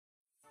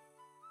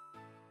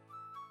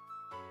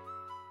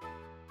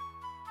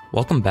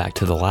Welcome back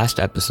to the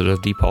last episode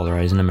of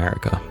Depolarizing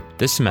America.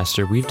 This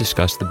semester, we've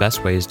discussed the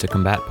best ways to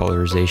combat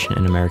polarization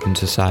in American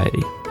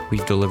society.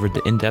 We've delivered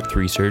the in-depth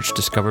research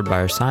discovered by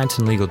our science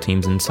and legal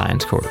teams in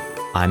Science Court.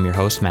 I'm your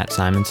host, Matt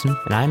Simonson,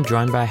 and I'm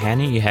joined by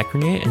Hannah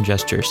Yehekrinier and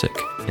Jess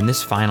Jurczyk. In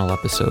this final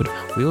episode,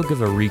 we will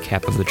give a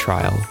recap of the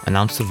trial,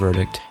 announce the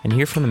verdict, and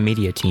hear from the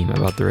media team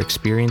about their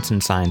experience in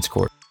Science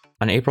Court.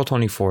 On April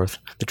 24th,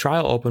 the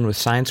trial opened with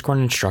Science Court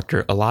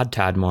instructor Elad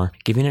Tadmor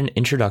giving an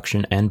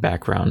introduction and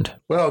background.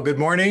 Well, good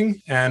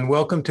morning and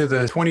welcome to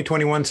the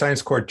 2021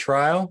 Science Court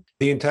trial.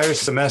 The entire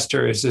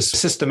semester is this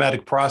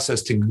systematic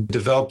process to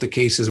develop the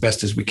case as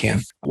best as we can.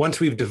 Once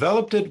we've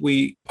developed it,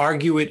 we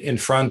argue it in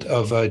front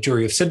of a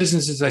jury of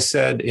citizens, as I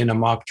said, in a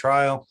mock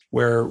trial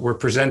where we're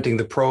presenting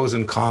the pros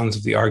and cons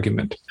of the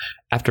argument.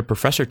 After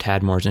Professor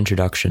Tadmor's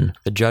introduction,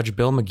 the judge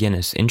Bill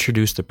McGinnis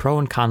introduced the pro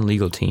and con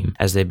legal team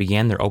as they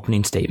began their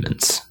opening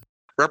statements.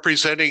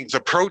 Representing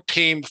the pro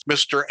team,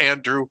 Mr.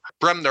 Andrew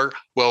Bremner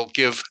will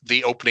give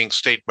the opening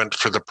statement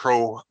for the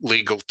pro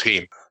legal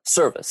team.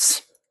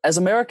 Service. As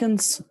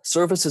Americans,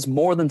 service is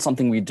more than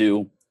something we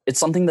do. It's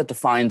something that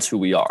defines who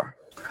we are.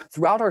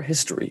 Throughout our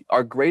history,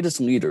 our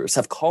greatest leaders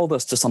have called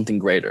us to something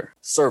greater,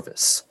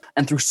 service.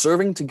 And through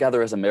serving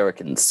together as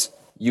Americans,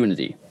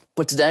 unity.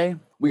 But today,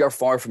 we are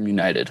far from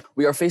united.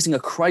 We are facing a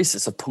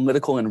crisis of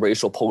political and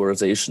racial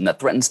polarization that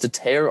threatens to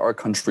tear our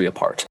country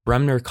apart.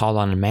 Bremner called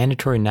on a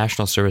mandatory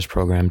national service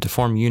program to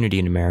form unity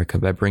in America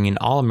by bringing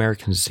all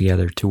Americans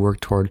together to work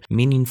toward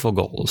meaningful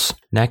goals.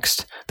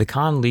 Next, the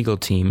con legal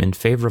team in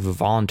favor of a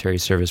voluntary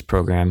service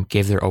program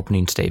gave their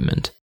opening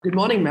statement. Good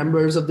morning,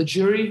 members of the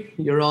jury,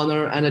 Your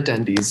Honor, and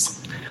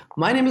attendees.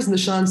 My name is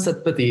Nishant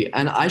Satpathy,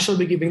 and I shall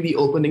be giving the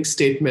opening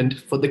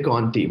statement for the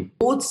con team.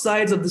 Both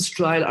sides of this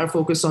trial are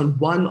focused on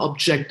one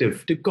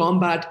objective: to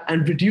combat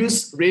and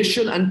reduce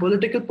racial and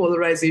political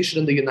polarization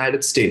in the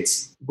United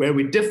States. Where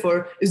we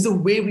differ is the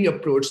way we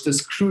approach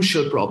this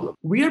crucial problem.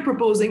 We are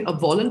proposing a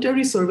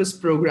voluntary service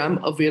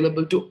program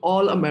available to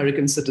all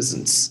American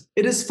citizens.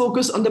 It is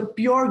focused on the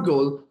pure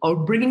goal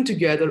of bringing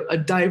together a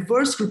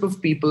diverse group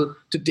of people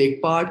to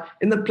take part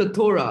in the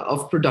plethora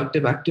of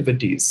productive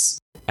activities.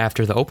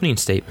 After the opening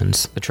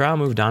statements, the trial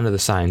moved on to the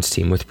science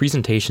team with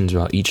presentations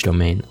about each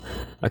domain.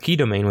 A key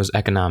domain was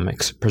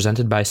economics,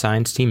 presented by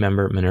science team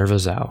member Minerva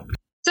Zhao.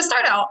 To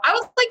start out, I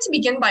would like to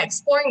begin by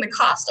exploring the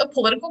cost of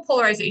political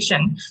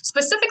polarization,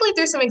 specifically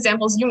through some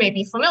examples you may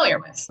be familiar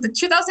with. The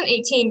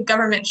 2018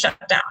 government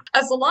shutdown.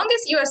 As the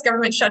longest U.S.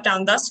 government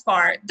shutdown thus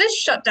far, this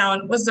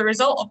shutdown was the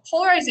result of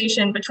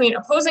polarization between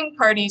opposing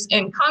parties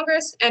in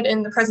Congress and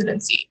in the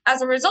presidency.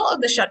 As a result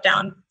of the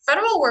shutdown,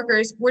 federal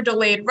workers were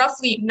delayed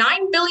roughly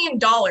 $9 billion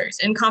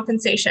in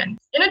compensation.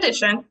 In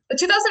addition, the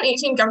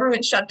 2018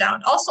 government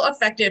shutdown also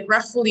affected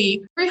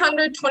roughly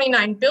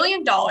 $329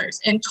 billion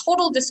in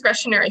total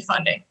discretionary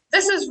funding.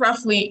 This is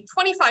roughly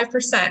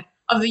 25%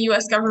 of the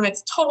U.S.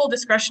 government's total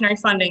discretionary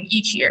funding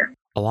each year.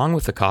 Along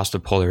with the cost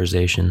of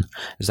polarization,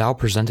 Zhao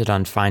presented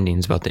on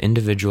findings about the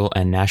individual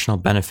and national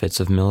benefits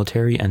of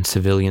military and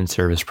civilian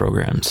service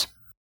programs.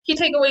 Key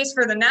takeaways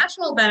for the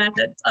national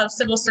benefits of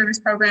civil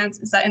service programs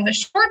is that in the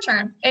short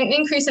term, an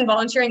increase in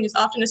volunteering is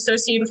often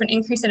associated with an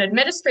increase in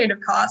administrative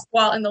costs,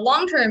 while in the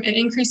long term, an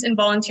increase in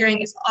volunteering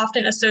is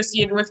often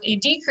associated with a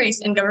decrease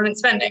in government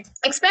spending.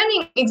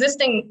 Expanding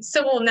existing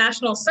civil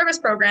national service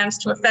programs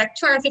to affect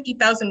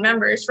 250,000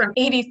 members from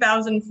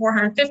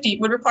 80,450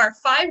 would require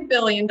 $5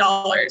 billion,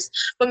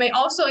 but may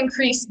also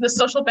increase the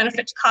social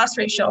benefit to cost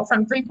ratio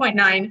from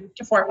 3.9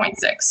 to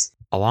 4.6.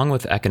 Along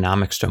with the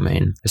economics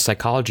domain, the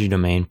psychology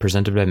domain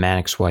presented by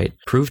Mannix White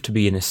proved to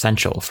be an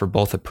essential for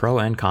both the pro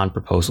and con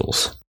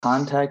proposals.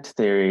 Contact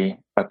theory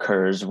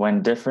occurs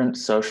when different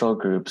social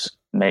groups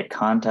make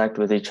contact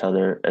with each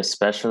other,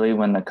 especially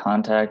when the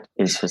contact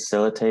is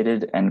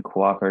facilitated and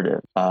cooperative.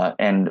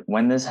 And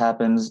when this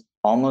happens,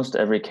 almost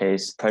every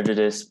case,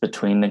 prejudice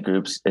between the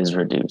groups is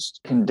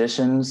reduced.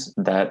 Conditions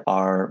that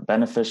are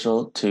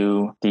beneficial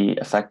to the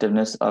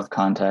effectiveness of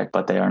contact,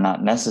 but they are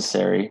not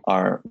necessary,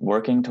 are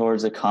working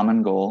towards a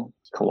common goal,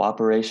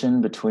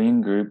 cooperation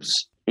between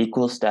groups,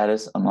 equal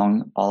status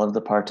among all of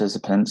the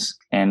participants,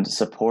 and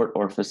support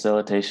or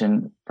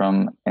facilitation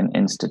from an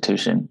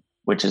institution,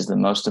 which is the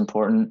most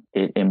important.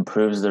 It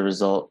improves the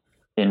result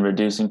in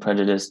reducing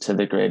prejudice to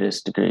the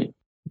greatest degree.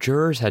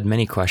 Jurors had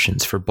many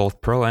questions for both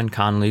pro and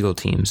con legal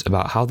teams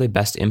about how they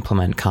best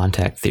implement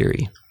contact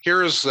theory.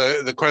 Here's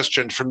the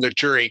question from the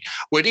jury.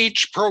 Would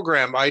each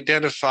program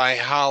identify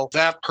how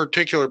that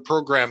particular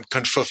program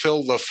can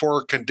fulfill the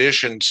four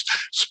conditions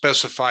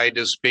specified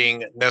as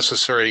being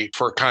necessary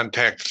for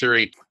contact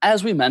theory?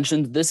 As we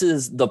mentioned, this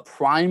is the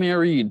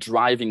primary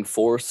driving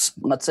force.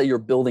 Let's say you're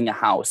building a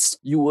house.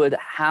 You would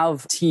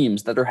have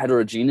teams that are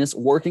heterogeneous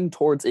working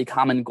towards a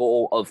common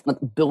goal of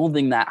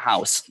building that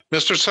house.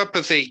 Mr.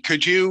 Sympathy,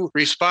 could you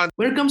respond?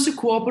 When it comes to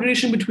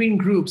cooperation between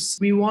groups,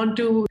 we want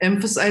to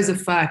emphasize the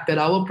fact that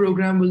our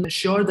program will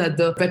ensure that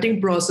the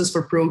vetting process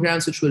for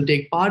programs which will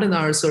take part in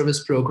our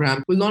service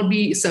program will not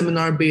be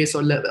seminar-based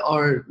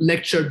or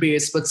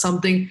lecture-based, but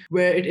something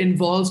where it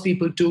involves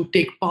people to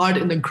take part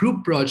in a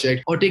group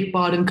project or take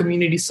part in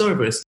community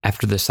service.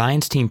 After the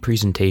science team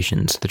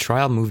presentations, the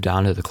trial moved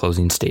on to the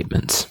closing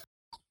statements.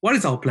 What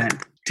is our plan?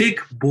 Take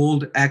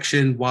bold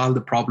action while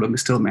the problem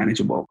is still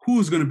manageable.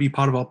 Who's going to be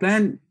part of our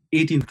plan?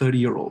 18 to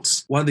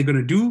 30-year-olds. What are they going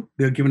to do?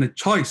 They're given a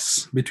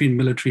choice between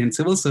military and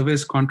civil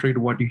service, contrary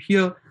to what you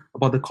hear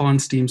about the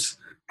cons team's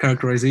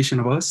characterization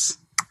of us.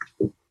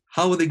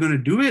 How are they going to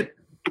do it?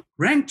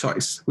 Rank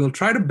choice. We'll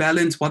try to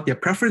balance what their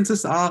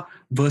preferences are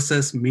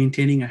versus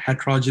maintaining a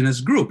heterogeneous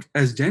group.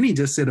 As Jenny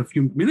just said a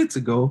few minutes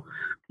ago,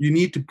 you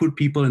need to put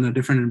people in a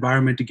different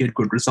environment to get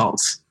good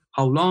results.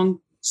 How long?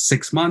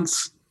 6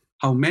 months.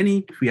 How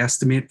many? If we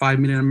estimate 5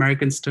 million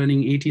Americans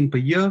turning 18 per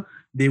year,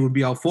 they would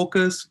be our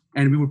focus,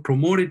 and we would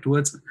promote it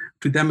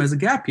to them as a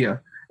gap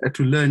year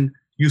to learn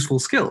useful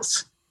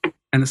skills.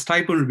 And a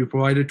stipend will be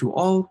provided to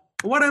all.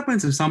 What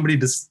happens if somebody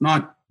does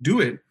not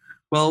do it?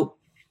 Well,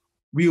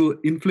 we will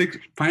inflict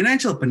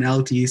financial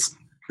penalties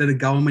that the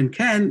government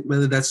can,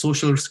 whether that's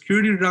social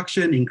security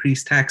reduction,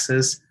 increased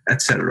taxes,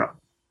 etc.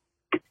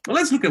 Well,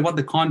 let's look at what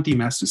the con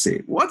team has to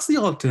say. What's the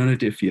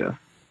alternative here?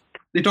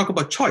 They talk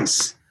about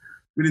choice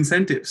with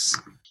incentives.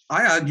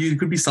 I argue it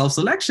could be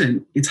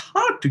self-selection. It's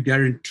hard to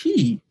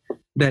guarantee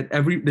that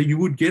you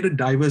would get a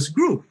diverse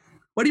group.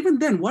 But even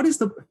then,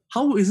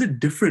 how is it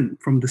different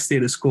from the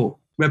status quo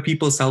where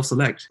people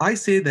self-select? I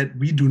say that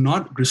we do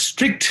not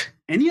restrict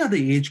any other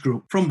age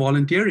group from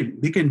volunteering.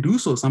 They can do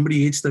so.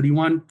 Somebody age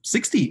 31,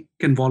 60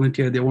 can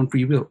volunteer their own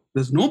free will.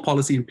 There's no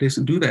policy in place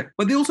to do that.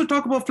 But they also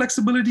talk about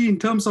flexibility in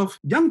terms of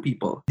young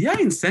people. Their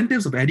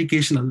incentives of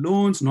educational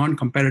loans,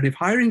 non-competitive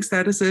hiring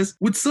statuses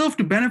would serve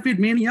to benefit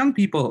many young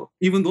people,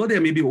 even though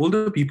there may be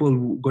older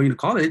people going to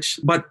college,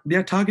 but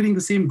they're targeting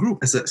the same group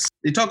as us.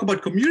 They talk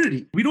about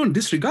community. We don't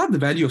disregard the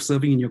value of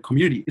serving in your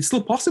community. It's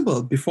still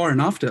possible before and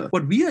after.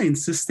 What we are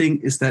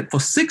insisting is that for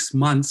 6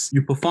 months,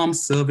 you perform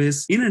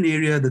service in an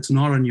area that's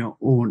not on your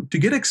own to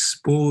get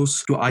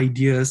exposed to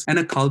ideas and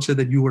a culture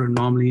that you would have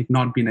normally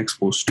not been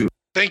exposed to.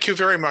 Thank you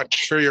very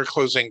much for your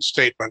closing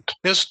statement.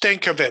 Ms.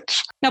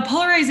 Stankovitz. Now,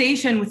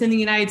 polarization within the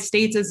United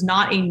States is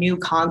not a new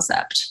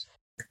concept.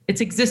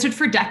 It's existed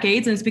for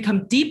decades and it's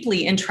become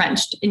deeply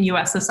entrenched in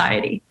U.S.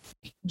 society.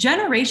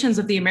 Generations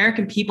of the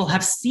American people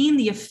have seen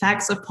the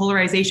effects of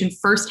polarization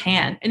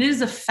firsthand, and it has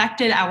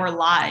affected our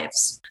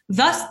lives.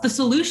 Thus, the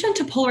solution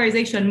to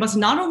polarization must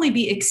not only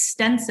be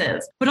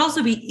extensive, but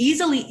also be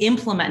easily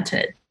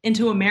implemented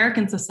into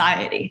American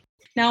society.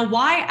 Now,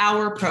 why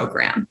our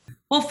program?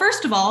 Well,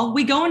 first of all,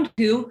 we go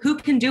into who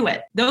can do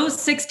it, those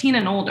 16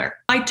 and older.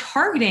 By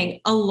targeting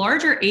a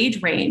larger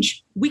age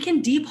range, we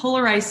can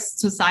depolarize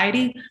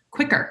society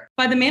quicker.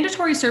 By the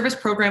mandatory service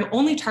program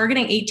only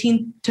targeting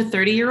 18 to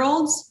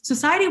 30-year-olds,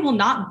 society will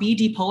not be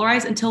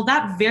depolarized until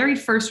that very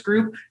first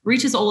group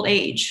reaches old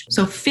age,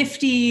 so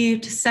 50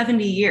 to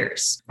 70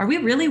 years. Are we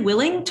really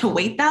willing to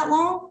wait that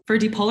long for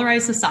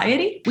depolarized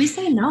society? We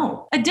say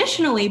no.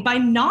 Additionally, by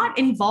not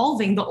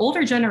involving the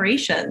older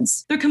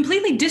generations, they're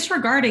completely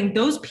disregarding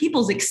those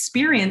people's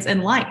experience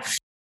in life.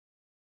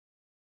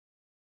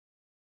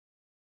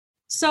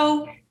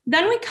 So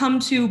then we come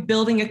to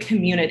building a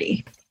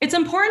community. It's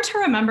important to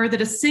remember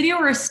that a city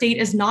or a state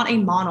is not a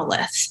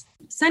monolith.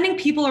 Sending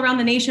people around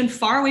the nation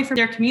far away from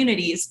their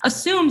communities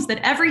assumes that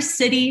every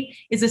city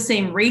is the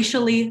same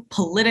racially,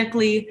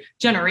 politically,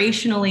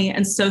 generationally,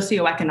 and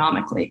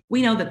socioeconomically.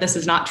 We know that this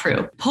is not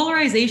true.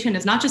 Polarization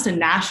is not just a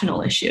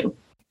national issue.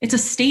 It's a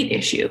state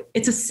issue.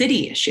 It's a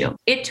city issue.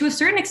 It, to a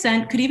certain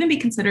extent, could even be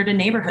considered a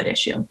neighborhood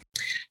issue.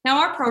 Now,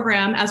 our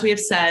program, as we have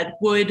said,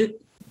 would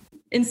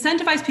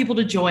incentivize people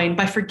to join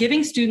by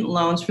forgiving student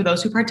loans for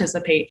those who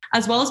participate,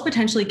 as well as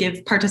potentially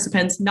give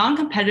participants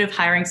non-competitive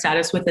hiring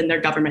status within their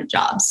government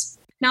jobs.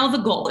 Now, the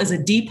goal is a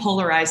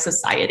depolarized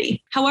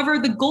society. However,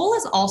 the goal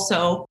is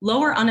also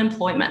lower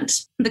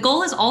unemployment. The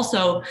goal is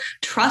also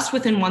trust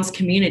within one's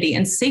community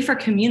and safer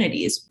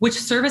communities, which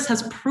service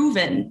has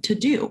proven to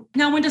do.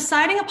 Now, when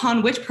deciding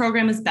upon which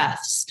program is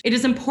best, it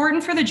is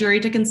important for the jury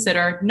to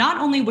consider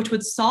not only which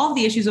would solve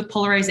the issues of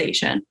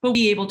polarization, but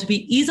be able to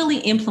be easily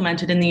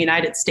implemented in the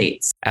United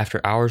States. After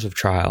hours of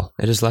trial,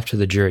 it is left to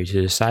the jury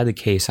to decide the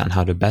case on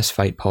how to best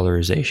fight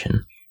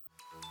polarization.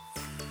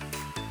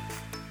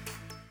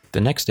 The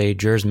next day,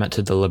 jurors met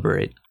to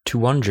deliberate. To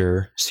one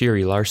juror,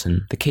 Siri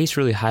Larson, the case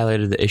really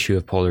highlighted the issue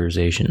of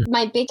polarization.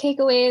 My big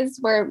takeaways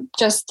were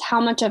just how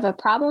much of a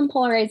problem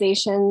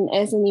polarization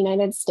is in the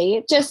United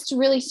States. Just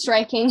really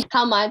striking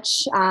how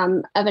much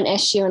of an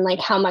issue and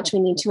how much we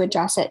need to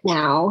address it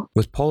now.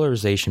 With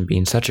polarization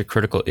being such a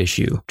critical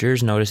issue,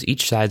 jurors noticed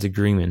each side's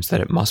agreements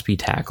that it must be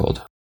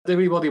tackled.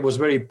 Everybody was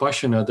very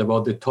passionate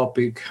about the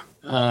topic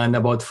and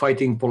about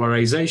fighting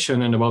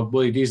polarization and about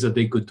what it is that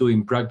they could do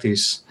in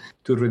practice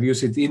to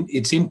reduce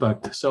its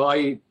impact. So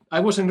I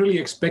wasn't really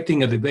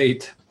expecting a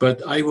debate.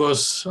 but I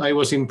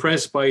was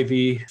impressed by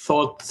the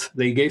thought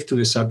they gave to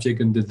the subject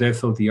and the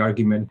depth of the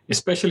argument,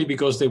 especially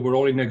because they were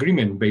all in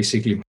agreement,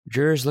 basically.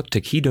 Jurors looked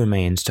to key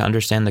domains to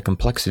understand the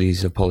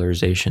complexities of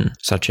polarization,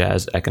 such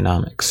as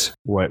economics.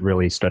 What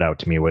really stood out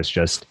to me was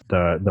just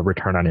the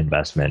return on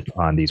investment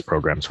on these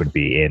programs would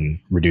be in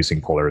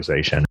reducing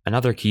polarization.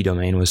 Another key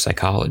domain was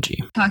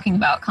psychology. Talking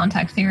about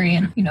contact theory,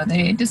 and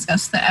they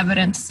discussed the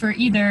evidence for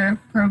either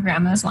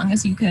program as long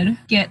as you could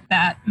get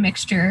that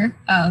mixture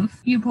of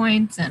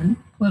viewpoints and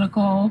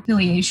political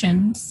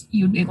affiliations,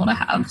 you'd be able to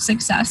have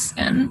success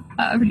in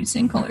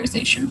reducing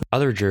polarization.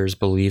 Other jurors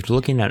believed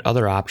looking at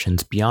other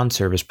options beyond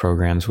service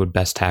programs would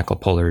best tackle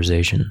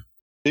polarization.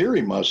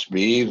 Theory must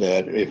be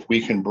that if we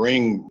can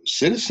bring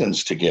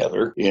citizens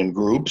together in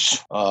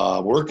groups,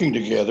 working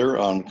together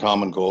on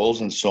common goals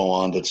and so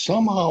on, that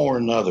somehow or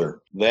another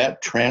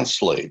that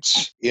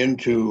translates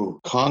into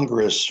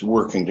Congress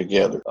working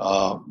together.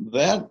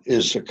 That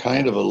is a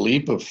kind of a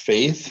leap of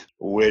faith,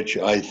 which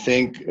I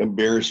think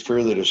bears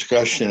further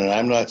discussion, and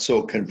I'm not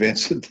so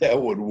convinced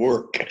that would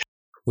work.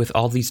 With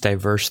all these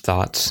diverse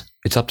thoughts,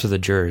 it's up to the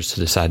jurors to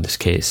decide this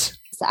case.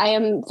 I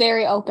am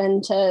very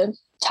open to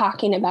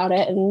talking about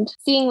it and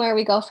seeing where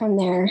we go from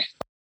there.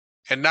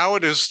 And now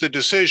it is the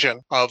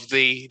decision of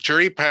the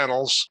jury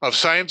panels of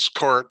Science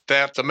Court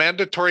that the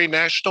mandatory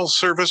national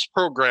service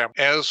program,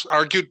 as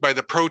argued by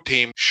the pro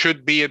team,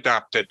 should be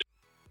adopted.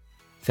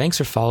 Thanks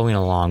for following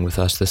along with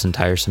us this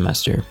entire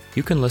semester.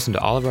 You can listen to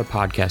all of our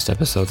podcast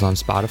episodes on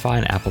Spotify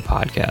and Apple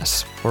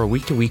Podcasts. For a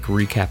week-to-week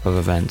recap of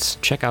events,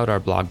 check out our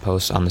blog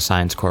posts on the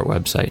Science Court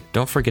website.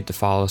 Don't forget to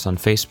follow us on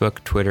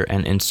Facebook, Twitter,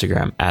 and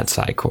Instagram at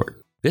SciCourt.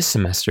 This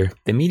semester,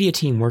 the media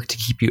team worked to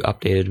keep you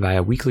updated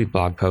via weekly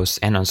blog posts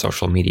and on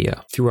social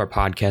media. Through our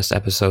podcast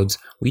episodes,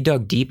 we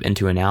dug deep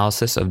into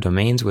analysis of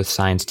domains with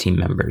science team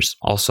members.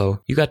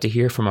 Also, you got to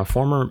hear from a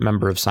former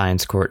member of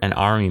Science Court and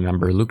Army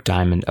member Luke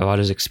Diamond about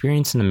his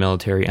experience in the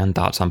military and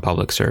thoughts on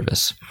public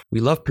service. We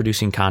love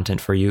producing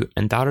content for you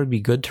and thought it would be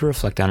good to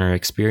reflect on our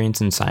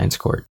experience in Science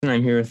Court.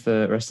 I'm here with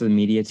the rest of the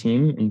media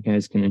team, and you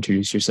guys can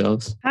introduce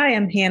yourselves. Hi,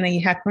 I'm Hannah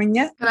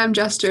Yehakrinya. And I'm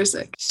Jess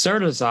Jursic.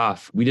 Start us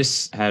off. We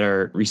just had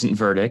our recent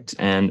verdict,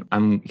 and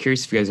I'm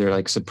curious if you guys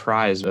are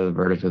surprised by the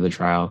verdict of the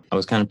trial. I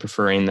was kind of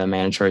preferring the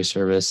mandatory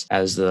service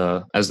as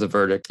the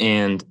verdict,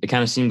 and it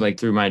kind of seemed like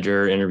through my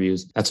juror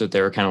interviews, that's what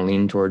they were kind of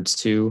leaning towards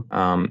too.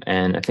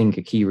 And I think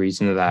a key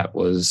reason of that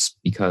was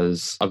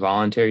because of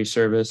voluntary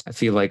service. I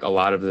feel like a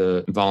lot of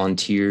the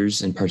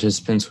volunteers and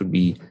participants would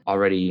be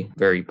already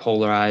very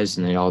polarized,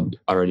 and they'd all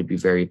already be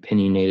very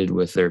opinionated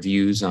with their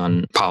views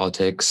on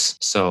politics.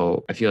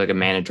 So I feel like a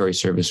mandatory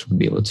service would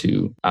be able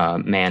to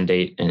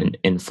mandate and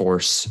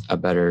enforce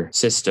a better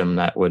system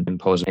that would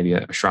impose maybe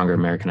a stronger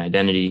American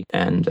identity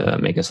and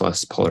make us a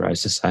less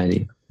polarized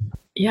society.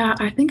 Yeah,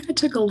 I think I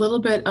took a little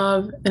bit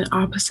of an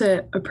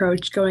opposite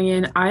approach going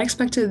in. I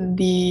expected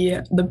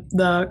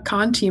the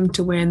con team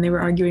to win. They were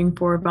arguing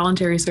for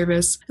voluntary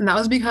service, and that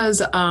was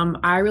because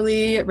I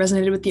really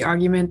resonated with the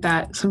argument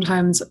that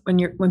sometimes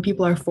when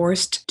people are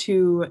forced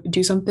to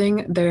do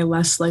something, they're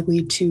less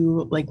likely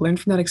to learn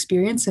from that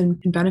experience and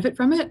benefit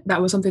from it.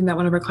 That was something that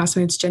one of our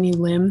classmates, Jenny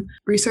Lim,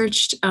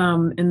 researched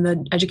in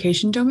the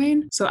education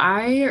domain. So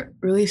I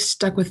really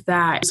stuck with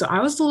that. So I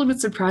was a little bit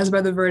surprised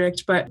by the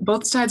verdict, but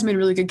both sides made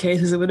really good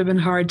cases. It would have been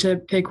hard to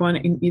pick one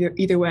in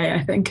either way,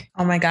 I think.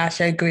 Oh my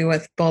gosh, I agree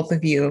with both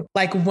of you.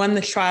 When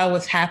the trial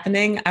was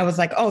happening, I was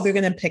like, oh, they're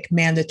going to pick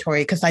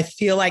mandatory, because I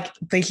feel like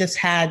they just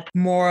had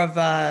more of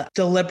a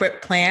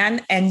deliberate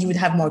plan and you would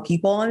have more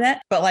people in it.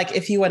 But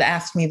if you would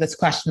ask me this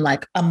question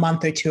a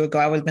month or two ago,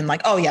 I would have been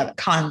like, oh yeah, the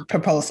con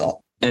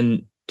proposal.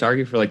 And to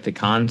argue for the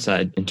con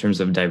side in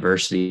terms of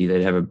diversity,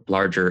 they'd have a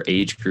larger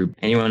age group,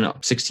 anyone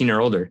 16 or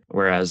older,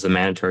 whereas the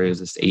mandatory is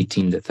just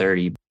 18 to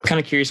 30. I'm kind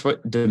of curious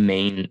what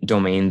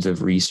domains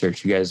of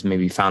research you guys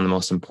maybe found the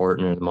most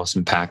important or the most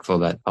impactful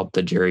that helped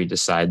the jury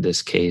decide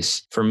this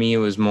case. For me, it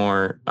was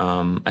more,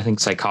 I think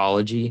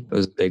psychology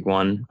was a big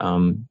one,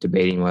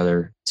 debating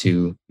whether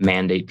to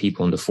mandate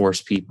people and to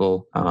force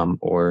people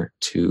or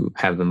to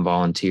have them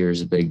volunteer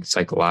is a big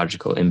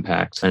psychological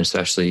impact. And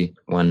especially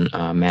when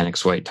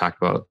Mannix White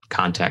talked about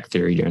contact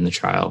theory during the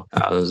trial,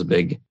 that was a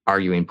big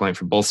arguing point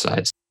for both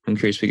sides. I'm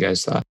curious what you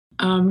guys thought.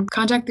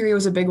 Contact theory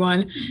was a big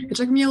one. It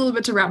took me a little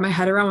bit to wrap my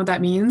head around what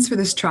that means for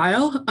this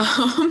trial.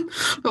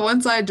 But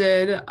once I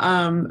did,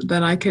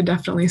 then I could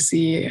definitely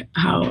see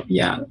how,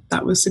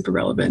 that was super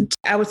relevant.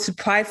 I was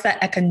surprised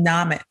that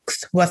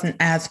economics wasn't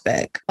as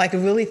big. I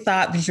really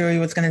thought the jury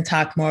was going to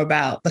talk more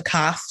about the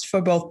cost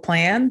for both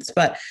plans,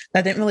 but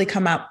that didn't really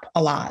come up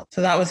a lot.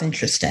 So that was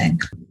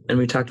interesting. And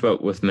we talked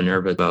about with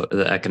Minerva about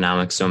the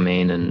economics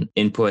domain, and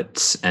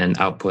inputs and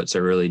outputs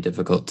are really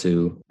difficult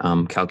to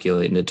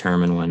calculate and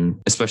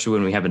determine especially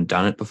when we haven't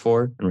done it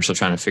before and we're still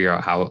trying to figure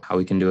out how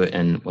we can do it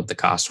and what the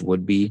cost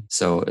would be.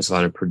 So it's a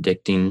lot of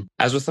predicting.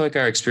 As with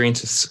our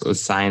experiences with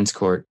Science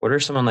Court, what are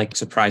some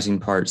surprising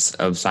parts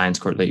of Science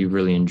Court that you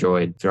really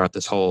enjoyed throughout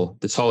this whole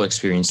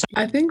experience?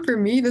 I think for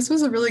me, this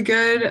was a really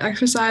good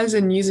exercise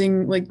in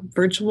using like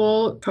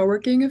virtual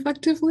co-working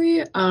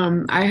effectively.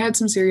 I had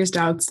some serious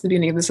doubts at the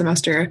beginning of the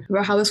semester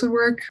about how this would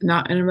work,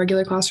 not in a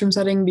regular classroom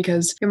setting,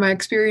 because in my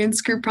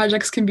experience, group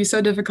projects can be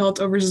so difficult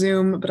over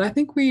Zoom. But I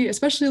think we,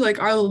 especially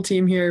like our little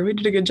team here, we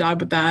did a good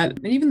job with that.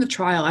 And even the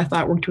trial I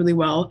thought worked really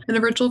well in a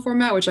virtual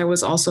format, which I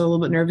was also a little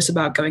bit nervous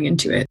about going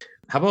into it.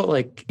 How about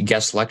like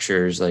guest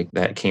lectures like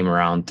that came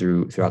around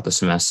throughout the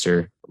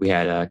semester? We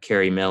had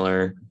Carrie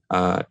Miller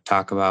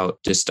talk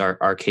about just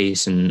our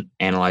case and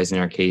analyzing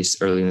our case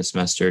early in the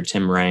semester.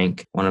 Tim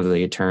Rank, one of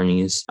the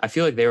attorneys. I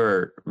feel like they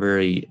were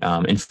very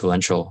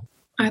influential.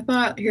 I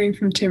thought hearing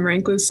from Tim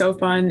Rank was so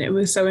fun. It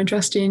was so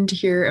interesting to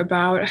hear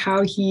about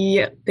how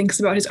he thinks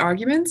about his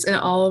arguments and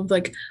all of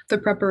like the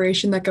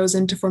preparation that goes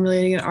into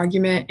formulating an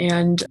argument,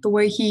 and the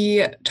way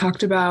he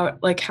talked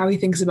about like how he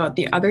thinks about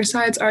the other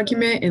side's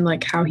argument, and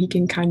like how he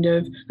can kind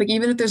of like,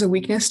 even if there's a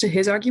weakness to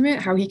his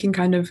argument, how he can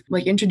kind of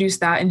like introduce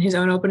that in his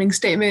own opening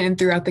statement and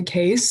throughout the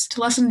case to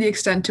lessen the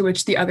extent to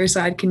which the other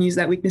side can use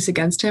that weakness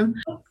against him.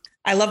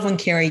 I love when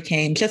Carrie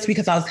came just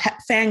because I was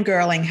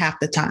fangirling half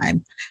the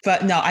time.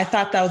 But no, I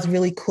thought that was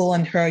really cool,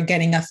 and her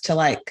getting us to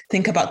like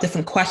think about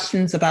different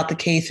questions about the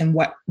case and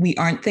what we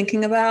aren't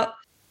thinking about.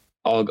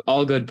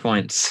 All good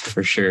points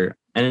for sure.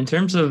 And in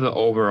terms of the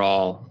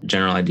overall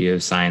general idea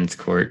of science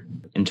court,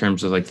 in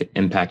terms of like the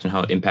impact and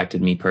how it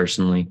impacted me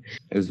personally,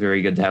 it was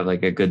very good to have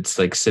like a good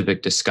like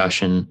civic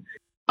discussion,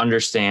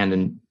 understand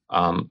and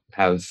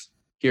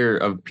hear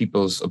of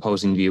people's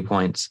opposing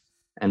viewpoints,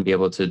 and be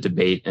able to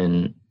debate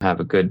and have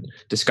a good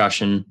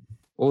discussion.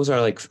 What was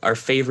our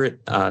favorite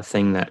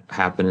thing that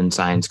happened in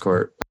science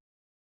court?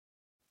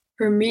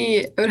 For me,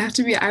 it would have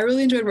to be, I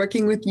really enjoyed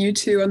working with you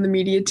two on the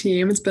media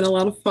team. It's been a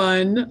lot of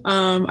fun.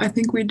 I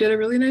think we did a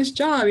really nice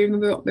job, even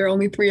though there are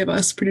only 3 of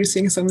us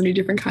producing so many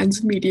different kinds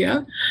of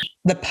media.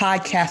 The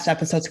podcast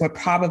episodes were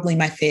probably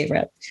my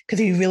favorite because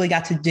we really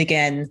got to dig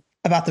in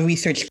about the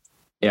research.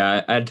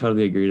 Yeah, I'd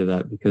totally agree to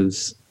that,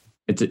 because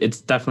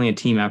it's definitely a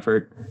team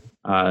effort.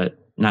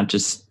 Not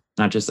just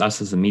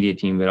us as a media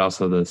team, but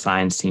also the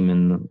science team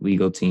and the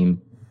legal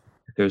team.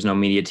 If there was no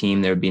media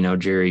team, there would be no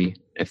jury.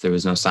 If there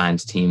was no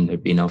science team,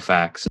 there'd be no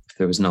facts. If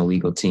there was no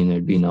legal team,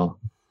 there'd be no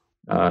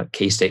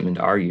case statement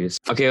to argue.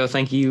 Okay, well,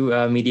 thank you,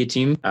 media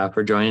team,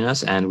 for joining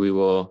us, and we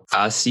will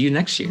see you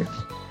next year.